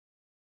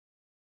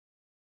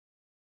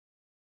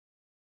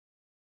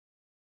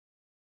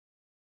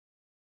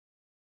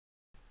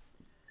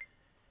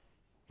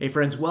Hey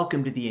friends,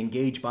 welcome to the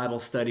Engage Bible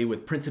Study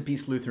with Prince of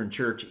Peace Lutheran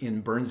Church in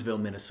Burnsville,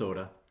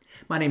 Minnesota.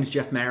 My name is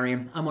Jeff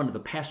Marion. I'm one of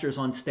the pastors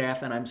on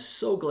staff, and I'm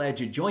so glad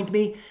you joined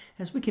me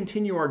as we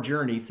continue our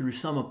journey through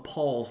some of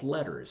Paul's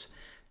letters.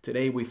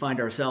 Today we find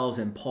ourselves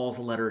in Paul's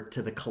letter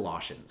to the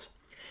Colossians.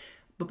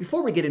 But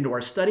before we get into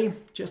our study,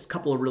 just a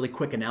couple of really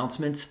quick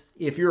announcements.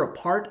 If you're a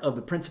part of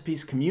the Prince of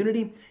Peace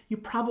community, you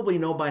probably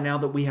know by now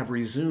that we have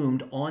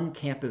resumed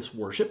on-campus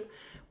worship.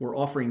 We're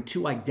offering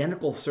two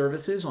identical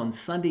services on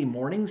Sunday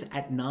mornings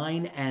at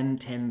 9 and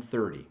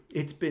 10:30.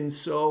 It's been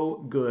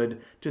so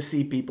good to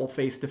see people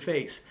face to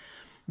face.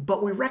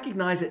 But we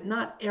recognize that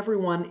not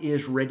everyone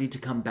is ready to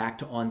come back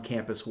to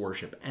on-campus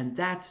worship, and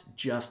that's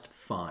just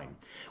fine.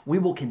 We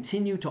will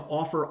continue to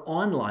offer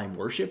online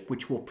worship,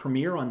 which will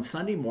premiere on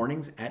Sunday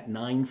mornings at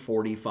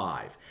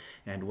 9:45.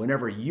 And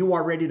whenever you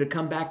are ready to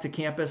come back to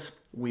campus,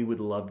 we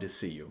would love to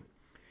see you.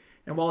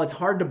 And while it's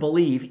hard to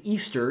believe,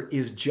 Easter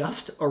is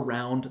just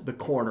around the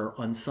corner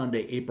on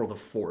Sunday, April the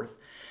 4th.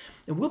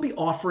 And we'll be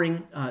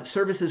offering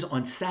services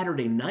on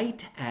Saturday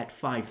night at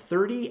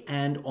 5:30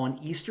 and on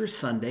Easter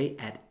Sunday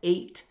at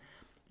 8,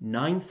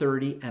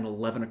 9:30, and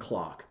 11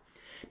 o'clock.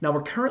 Now,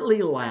 we're currently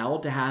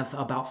allowed to have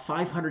about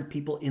 500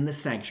 people in the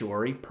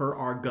sanctuary per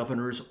our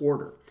governor's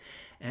order.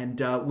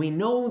 And we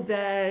know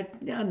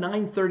that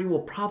 9:30 will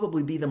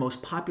probably be the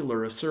most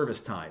popular of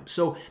service times.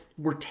 So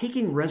we're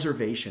taking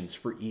reservations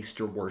for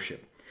Easter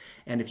worship.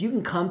 And if you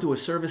can come to a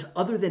service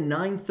other than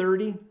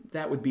 9:30,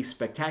 that would be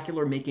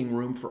spectacular, making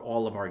room for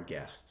all of our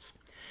guests.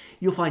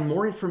 You'll find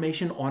more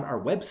information on our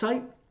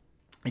website,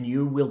 and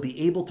you will be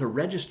able to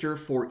register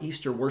for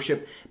Easter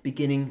worship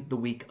beginning the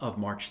week of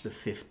March the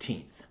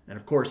 15th. And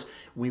of course,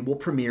 we will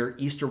premiere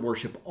Easter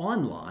worship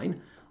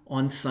online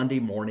on Sunday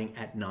morning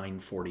at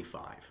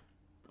 9:45.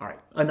 All right,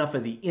 enough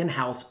of the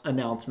in-house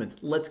announcements.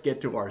 Let's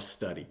get to our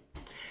study.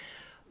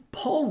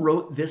 Paul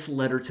wrote this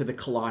letter to the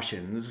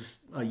Colossians,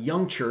 a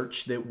young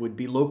church that would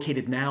be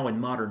located now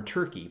in modern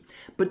Turkey.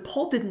 But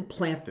Paul didn't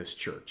plant this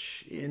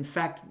church. In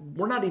fact,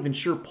 we're not even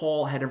sure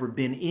Paul had ever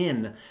been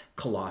in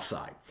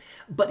Colossae.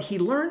 But he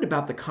learned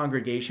about the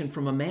congregation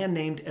from a man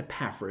named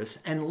Epaphras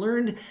and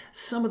learned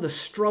some of the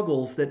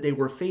struggles that they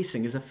were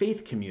facing as a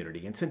faith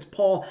community. And since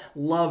Paul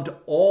loved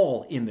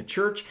all in the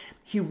church,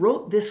 he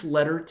wrote this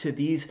letter to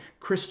these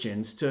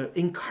Christians to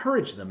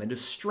encourage them and to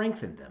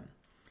strengthen them.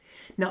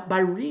 Now, by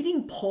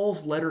reading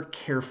Paul's letter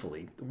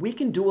carefully, we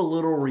can do a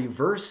little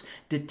reverse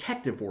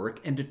detective work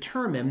and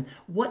determine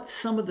what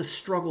some of the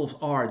struggles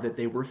are that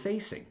they were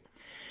facing.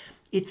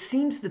 It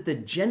seems that the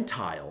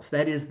Gentiles,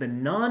 that is, the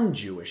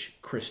non-Jewish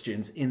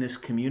Christians in this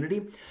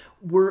community,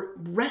 were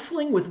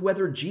wrestling with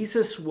whether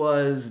Jesus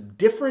was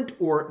different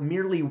or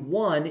merely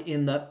one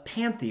in the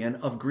pantheon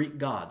of Greek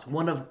gods,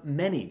 one of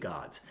many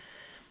gods.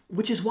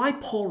 Which is why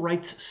Paul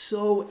writes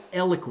so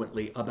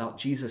eloquently about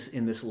Jesus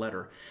in this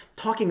letter,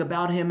 talking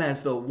about him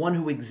as the one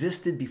who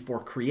existed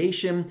before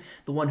creation,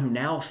 the one who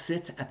now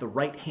sits at the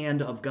right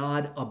hand of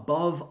God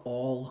above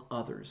all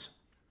others.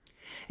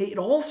 It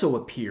also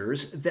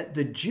appears that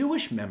the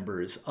Jewish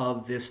members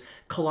of this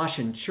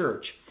Colossian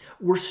church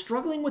were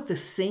struggling with the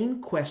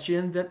same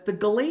question that the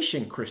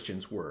Galatian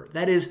Christians were,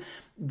 that is,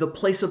 the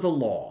place of the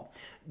law.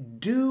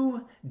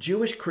 Do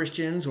Jewish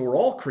Christians or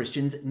all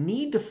Christians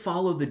need to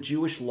follow the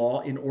Jewish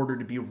law in order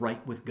to be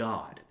right with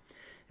God?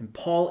 And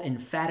Paul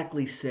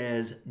emphatically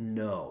says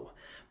no.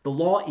 The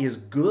law is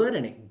good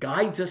and it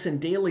guides us in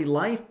daily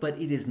life, but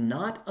it is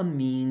not a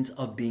means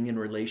of being in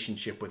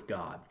relationship with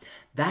God.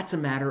 That's a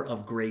matter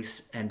of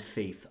grace and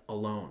faith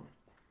alone.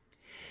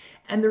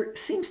 And there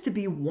seems to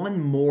be one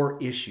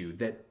more issue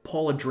that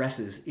Paul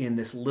addresses in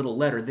this little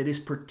letter that is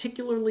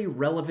particularly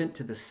relevant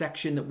to the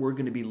section that we're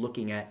going to be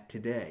looking at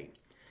today.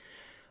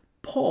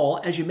 Paul,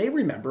 as you may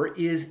remember,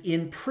 is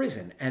in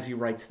prison as he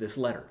writes this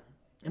letter.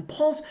 And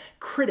Paul's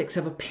critics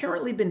have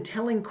apparently been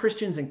telling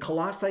Christians in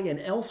Colossae and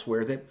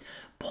elsewhere that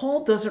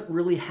Paul doesn't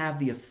really have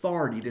the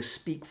authority to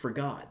speak for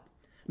God.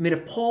 I mean,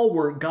 if Paul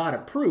were God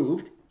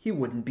approved, he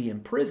wouldn't be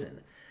in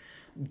prison.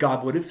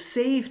 God would have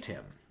saved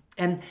him.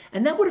 And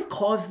that would have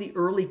caused the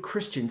early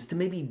Christians to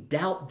maybe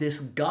doubt this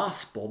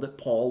gospel that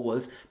Paul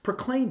was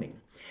proclaiming.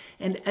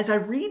 And as I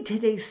read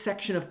today's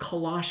section of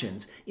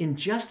Colossians, in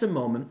just a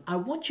moment, I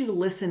want you to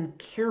listen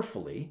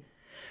carefully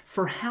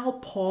for how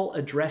Paul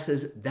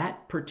addresses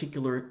that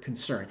particular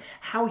concern,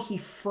 how he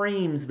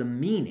frames the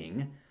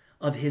meaning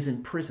of his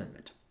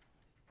imprisonment.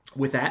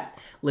 With that,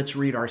 let's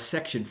read our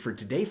section for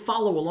today.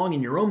 Follow along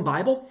in your own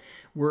Bible.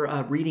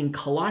 We're reading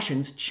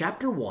Colossians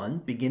chapter 1,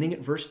 beginning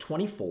at verse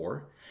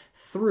 24,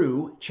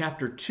 through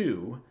chapter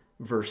 2,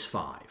 verse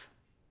 5.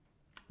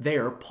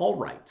 There, Paul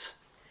writes,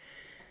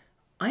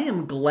 I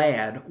am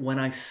glad when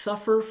I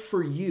suffer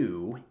for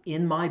you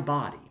in my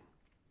body,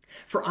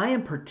 for I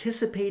am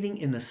participating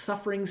in the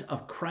sufferings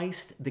of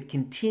Christ that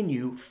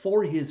continue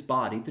for his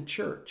body, the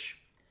church.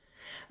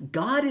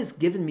 God has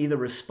given me the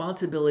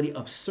responsibility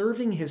of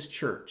serving his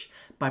church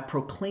by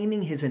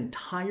proclaiming his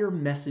entire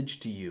message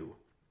to you.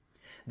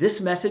 This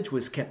message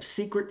was kept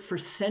secret for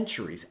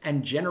centuries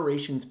and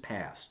generations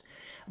past,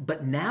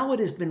 but now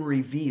it has been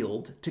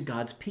revealed to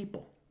God's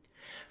people.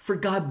 For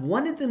God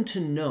wanted them to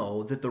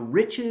know that the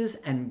riches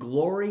and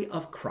glory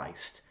of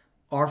Christ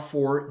are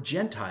for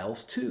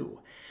Gentiles too.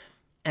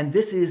 And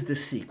this is the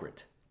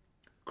secret.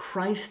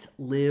 Christ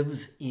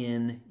lives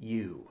in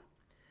you.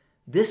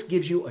 This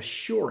gives you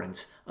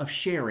assurance of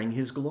sharing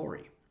his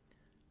glory.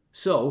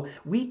 So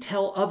we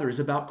tell others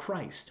about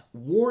Christ,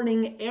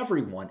 warning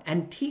everyone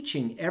and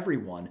teaching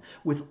everyone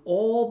with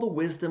all the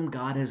wisdom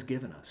God has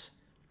given us.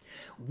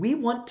 We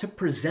want to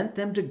present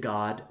them to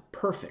God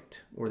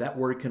perfect, or that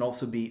word can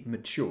also be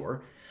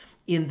mature,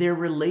 in their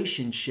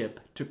relationship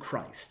to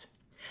Christ.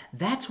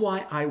 That's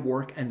why I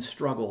work and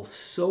struggle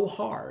so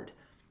hard,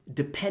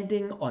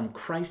 depending on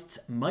Christ's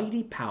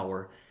mighty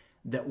power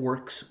that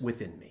works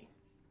within me.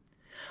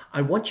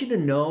 I want you to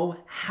know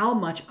how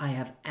much I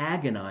have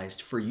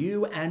agonized for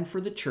you and for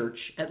the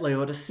church at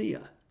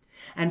Laodicea,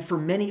 and for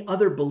many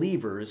other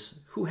believers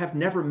who have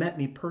never met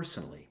me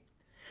personally.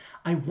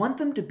 I want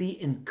them to be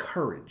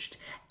encouraged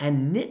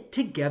and knit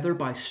together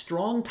by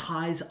strong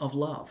ties of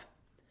love.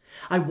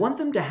 I want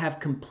them to have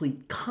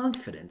complete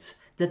confidence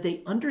that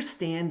they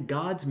understand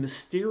God's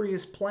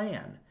mysterious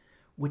plan,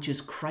 which is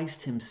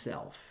Christ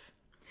himself.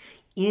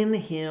 In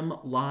him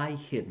lie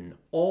hidden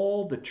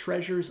all the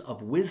treasures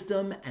of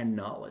wisdom and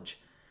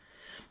knowledge.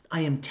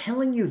 I am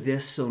telling you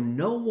this so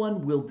no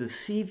one will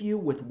deceive you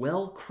with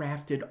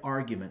well-crafted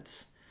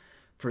arguments.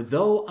 For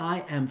though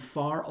I am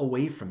far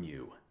away from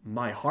you,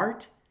 my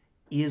heart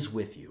is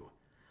with you.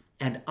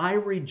 And I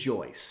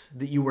rejoice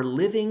that you are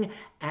living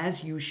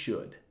as you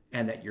should,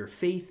 and that your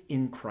faith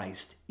in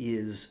Christ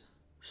is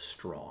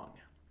strong.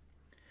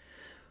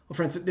 Well,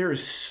 friends, there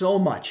is so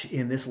much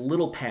in this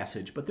little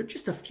passage, but there are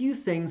just a few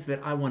things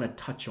that I want to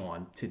touch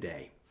on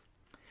today.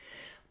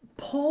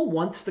 Paul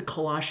wants the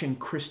Colossian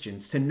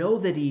Christians to know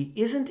that he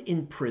isn't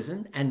in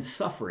prison and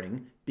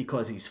suffering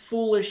because he's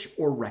foolish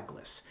or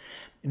reckless,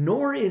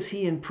 nor is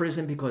he in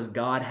prison because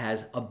God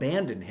has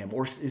abandoned him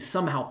or is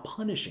somehow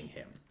punishing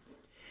him.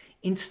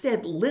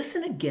 Instead,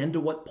 listen again to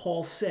what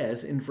Paul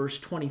says in verse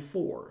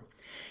 24.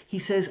 He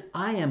says,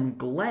 I am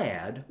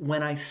glad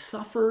when I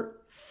suffer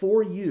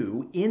for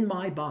you in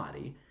my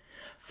body,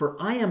 for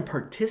I am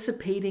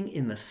participating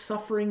in the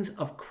sufferings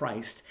of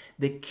Christ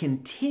that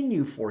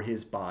continue for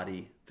his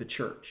body, the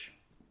church.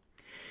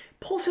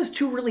 Paul says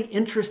two really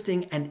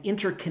interesting and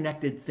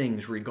interconnected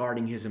things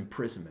regarding his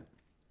imprisonment.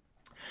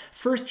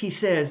 First, he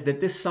says that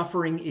this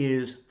suffering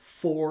is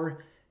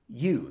for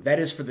you. That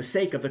is for the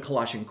sake of the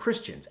Colossian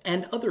Christians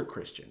and other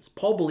Christians.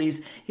 Paul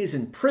believes his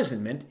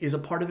imprisonment is a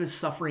part of his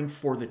suffering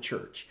for the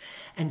church.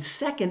 And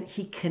second,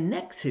 he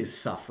connects his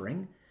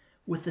suffering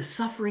with the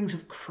sufferings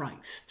of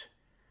Christ.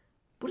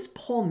 What does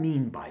Paul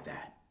mean by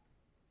that?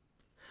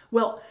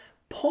 Well,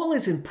 Paul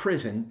is in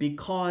prison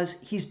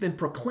because he's been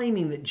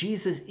proclaiming that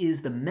Jesus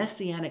is the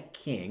Messianic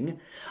king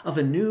of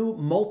a new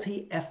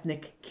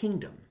multi-ethnic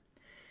kingdom.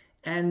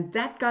 And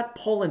that got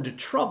Paul into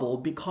trouble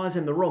because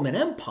in the Roman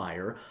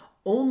Empire,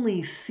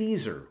 only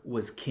Caesar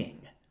was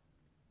king.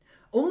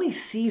 Only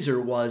Caesar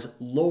was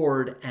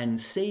Lord and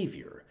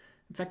Savior.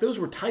 In fact, those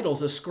were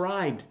titles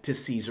ascribed to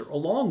Caesar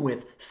along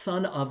with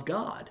Son of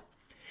God.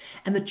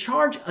 And the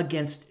charge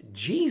against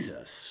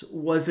Jesus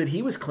was that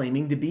he was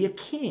claiming to be a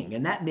king,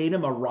 and that made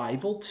him a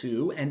rival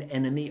to and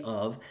enemy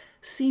of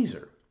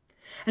Caesar.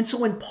 And so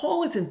when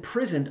Paul is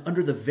imprisoned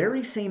under the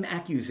very same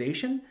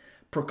accusation,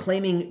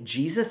 proclaiming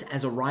Jesus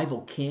as a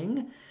rival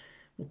king,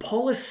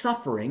 Paul is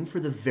suffering for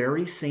the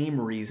very same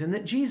reason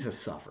that Jesus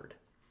suffered.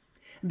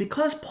 And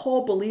because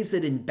Paul believes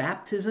that in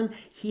baptism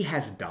he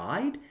has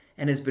died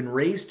and has been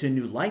raised to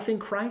new life in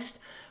Christ,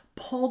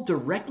 Paul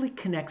directly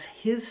connects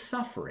his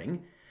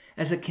suffering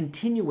as a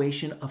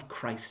continuation of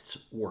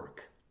Christ's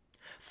work.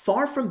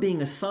 Far from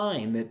being a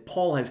sign that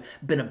Paul has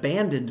been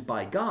abandoned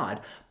by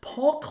God,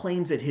 Paul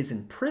claims that his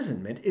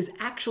imprisonment is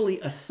actually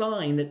a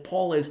sign that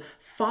Paul is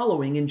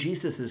following in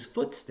Jesus'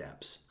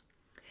 footsteps.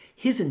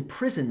 His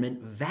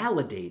imprisonment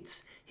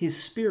validates his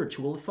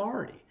spiritual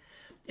authority.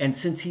 And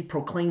since he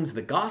proclaims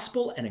the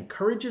gospel and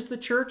encourages the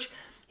church,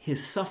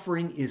 his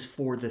suffering is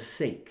for the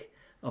sake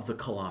of the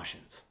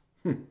Colossians.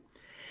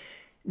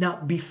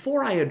 Now,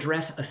 before I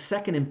address a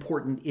second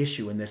important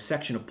issue in this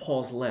section of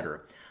Paul's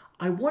letter,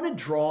 I want to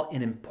draw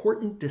an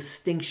important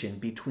distinction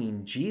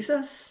between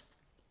Jesus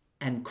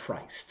and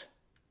Christ.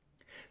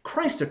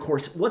 Christ, of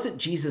course, wasn't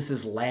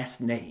Jesus' last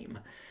name.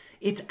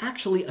 It's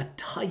actually a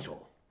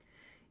title.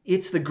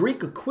 It's the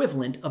Greek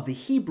equivalent of the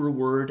Hebrew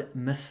word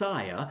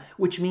Messiah,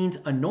 which means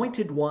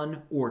anointed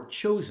one or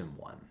chosen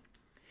one.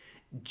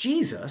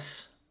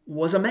 Jesus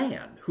was a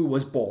man who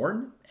was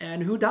born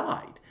and who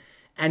died.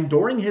 And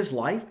during his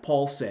life,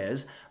 Paul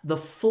says, the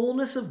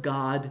fullness of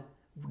God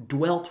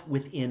dwelt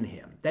within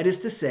him. That is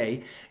to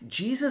say,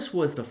 Jesus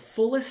was the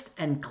fullest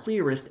and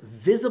clearest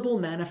visible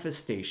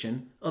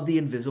manifestation of the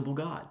invisible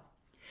God.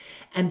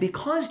 And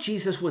because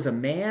Jesus was a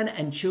man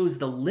and chose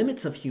the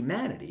limits of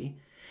humanity,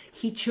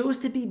 he chose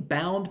to be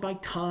bound by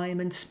time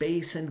and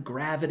space and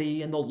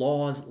gravity and the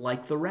laws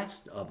like the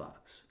rest of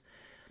us.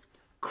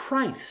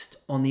 Christ,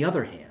 on the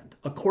other hand,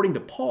 according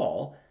to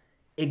Paul,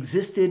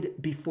 existed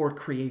before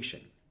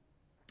creation.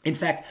 In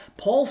fact,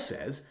 Paul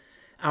says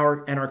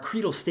Our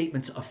creedal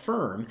statements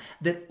affirm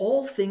that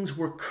all things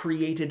were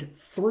created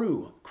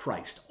through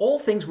Christ. All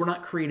things were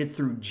not created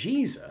through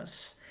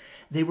Jesus.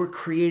 They were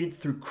created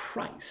through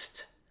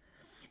Christ.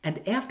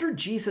 And after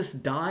Jesus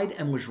died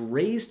and was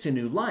raised to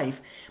new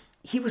life,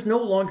 he was no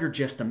longer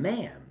just a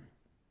man.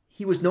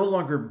 He was no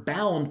longer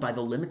bound by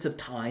the limits of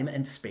time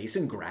and space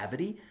and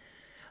gravity.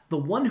 The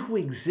one who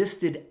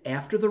existed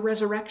after the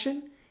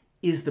resurrection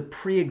is the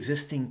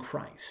pre-existing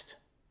Christ.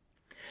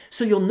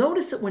 So you'll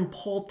notice that when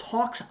Paul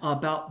talks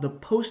about the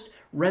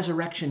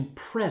post-resurrection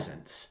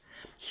presence,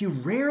 he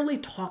rarely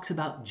talks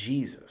about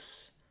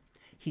Jesus.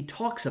 He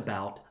talks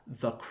about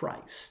the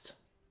Christ.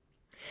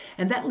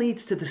 And that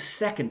leads to the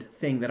second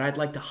thing that I'd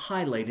like to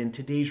highlight in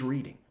today's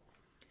reading.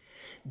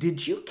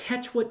 Did you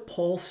catch what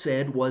Paul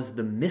said was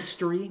the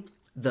mystery,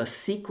 the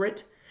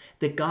secret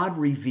that God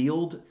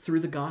revealed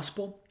through the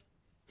gospel?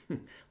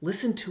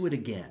 Listen to it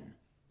again.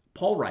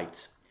 Paul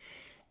writes,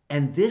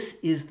 "And this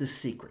is the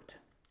secret.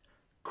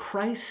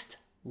 Christ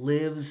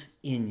lives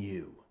in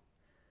you."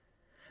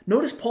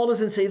 Notice Paul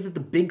doesn't say that the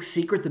big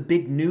secret, the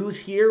big news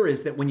here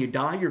is that when you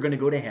die, you're going to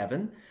go to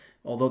heaven,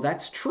 although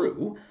that's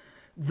true.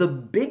 The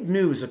big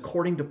news,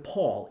 according to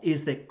Paul,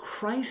 is that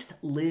Christ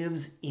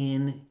lives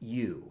in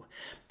you.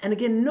 And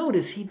again,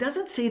 notice he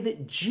doesn't say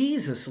that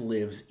Jesus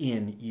lives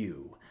in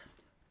you.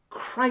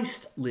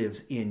 Christ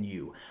lives in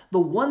you. The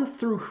one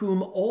through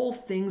whom all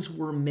things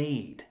were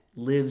made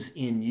lives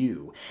in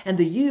you. And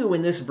the you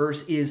in this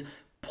verse is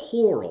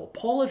plural.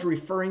 Paul is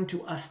referring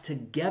to us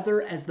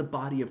together as the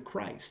body of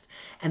Christ.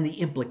 And the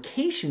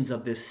implications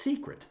of this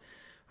secret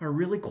are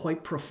really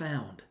quite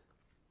profound.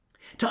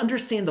 To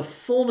understand the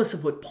fullness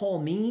of what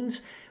Paul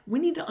means, we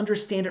need to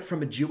understand it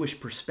from a Jewish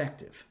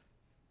perspective.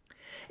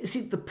 You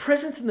see, the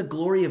presence and the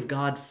glory of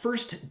God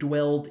first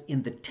dwelled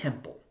in the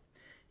temple.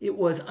 It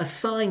was a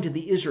sign to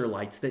the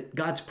Israelites that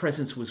God's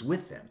presence was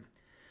with them.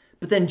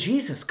 But then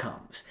Jesus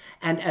comes,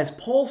 and as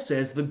Paul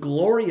says, the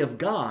glory of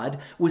God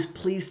was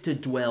pleased to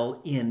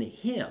dwell in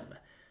him.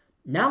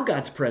 Now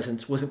God's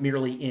presence wasn't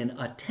merely in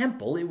a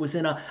temple, it was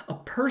in a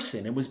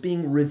person. It was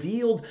being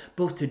revealed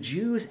both to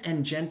Jews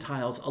and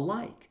Gentiles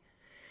alike.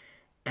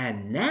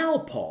 And now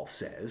Paul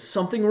says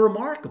something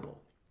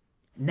remarkable.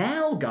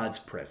 Now God's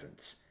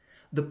presence,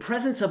 the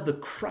presence of the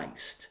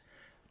Christ,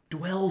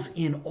 dwells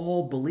in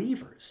all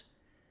believers.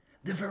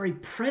 The very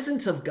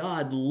presence of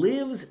God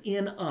lives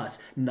in us,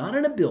 not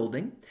in a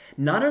building,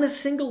 not in a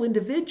single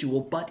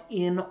individual, but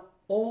in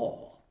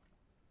all.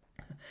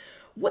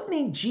 What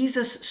made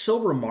Jesus so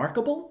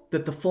remarkable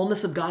that the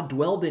fullness of God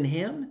dwelled in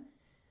him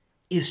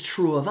is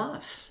true of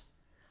us.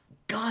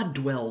 God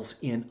dwells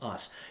in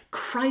us.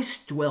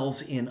 Christ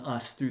dwells in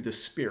us through the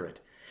Spirit.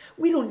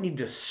 We don't need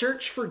to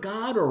search for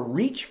God or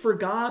reach for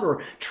God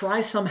or try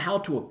somehow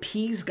to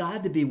appease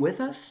God to be with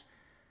us.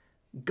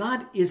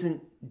 God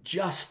isn't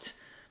just,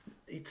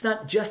 it's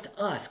not just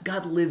us.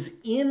 God lives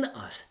in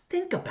us.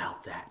 Think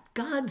about that.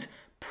 God's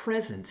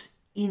presence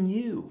in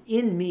you,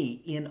 in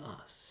me, in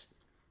us.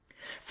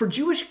 For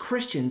Jewish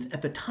Christians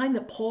at the time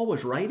that Paul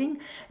was writing,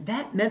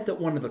 that meant that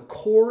one of the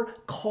core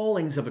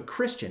callings of a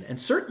Christian, and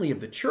certainly of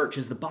the church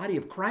as the body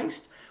of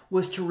Christ,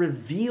 was to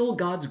reveal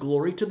God's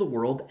glory to the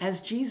world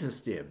as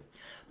Jesus did.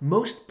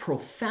 Most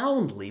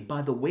profoundly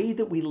by the way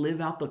that we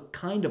live out the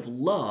kind of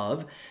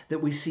love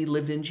that we see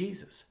lived in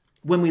Jesus.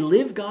 When we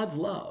live God's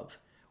love,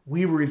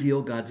 we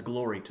reveal God's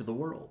glory to the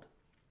world.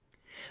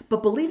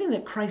 But believing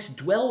that Christ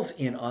dwells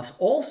in us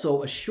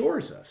also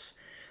assures us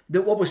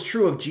that what was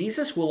true of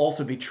Jesus will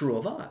also be true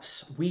of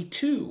us. We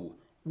too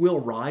will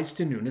rise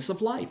to newness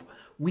of life.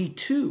 We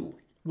too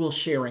will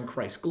share in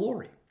Christ's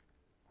glory.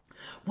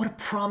 What a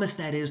promise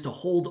that is to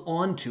hold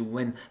on to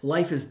when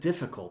life is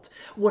difficult.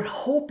 What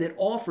hope it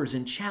offers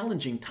in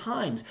challenging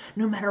times.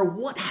 No matter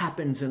what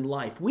happens in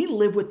life, we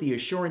live with the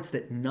assurance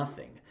that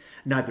nothing,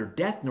 neither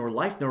death nor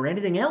life nor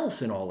anything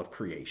else in all of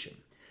creation,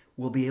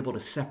 will be able to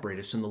separate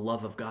us from the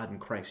love of God in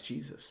Christ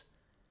Jesus.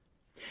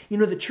 You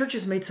know, the church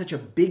has made such a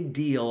big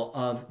deal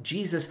of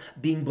Jesus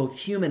being both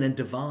human and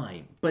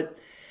divine, but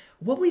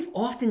what we've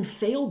often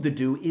failed to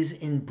do is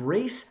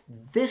embrace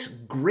this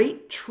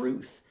great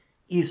truth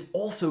is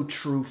also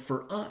true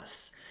for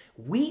us.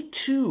 We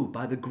too,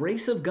 by the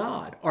grace of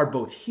God, are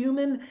both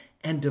human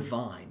and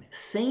divine,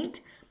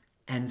 saint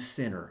and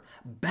sinner,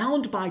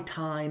 bound by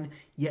time,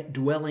 yet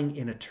dwelling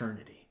in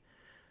eternity.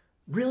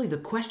 Really, the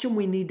question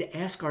we need to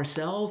ask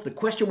ourselves, the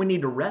question we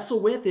need to wrestle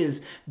with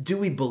is, do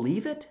we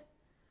believe it?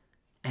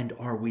 And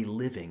are we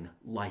living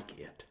like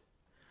it?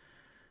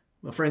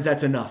 Well, friends,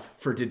 that's enough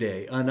for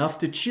today. Enough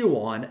to chew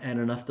on and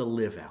enough to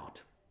live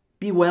out.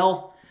 Be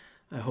well.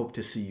 I hope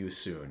to see you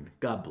soon.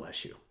 God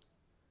bless you.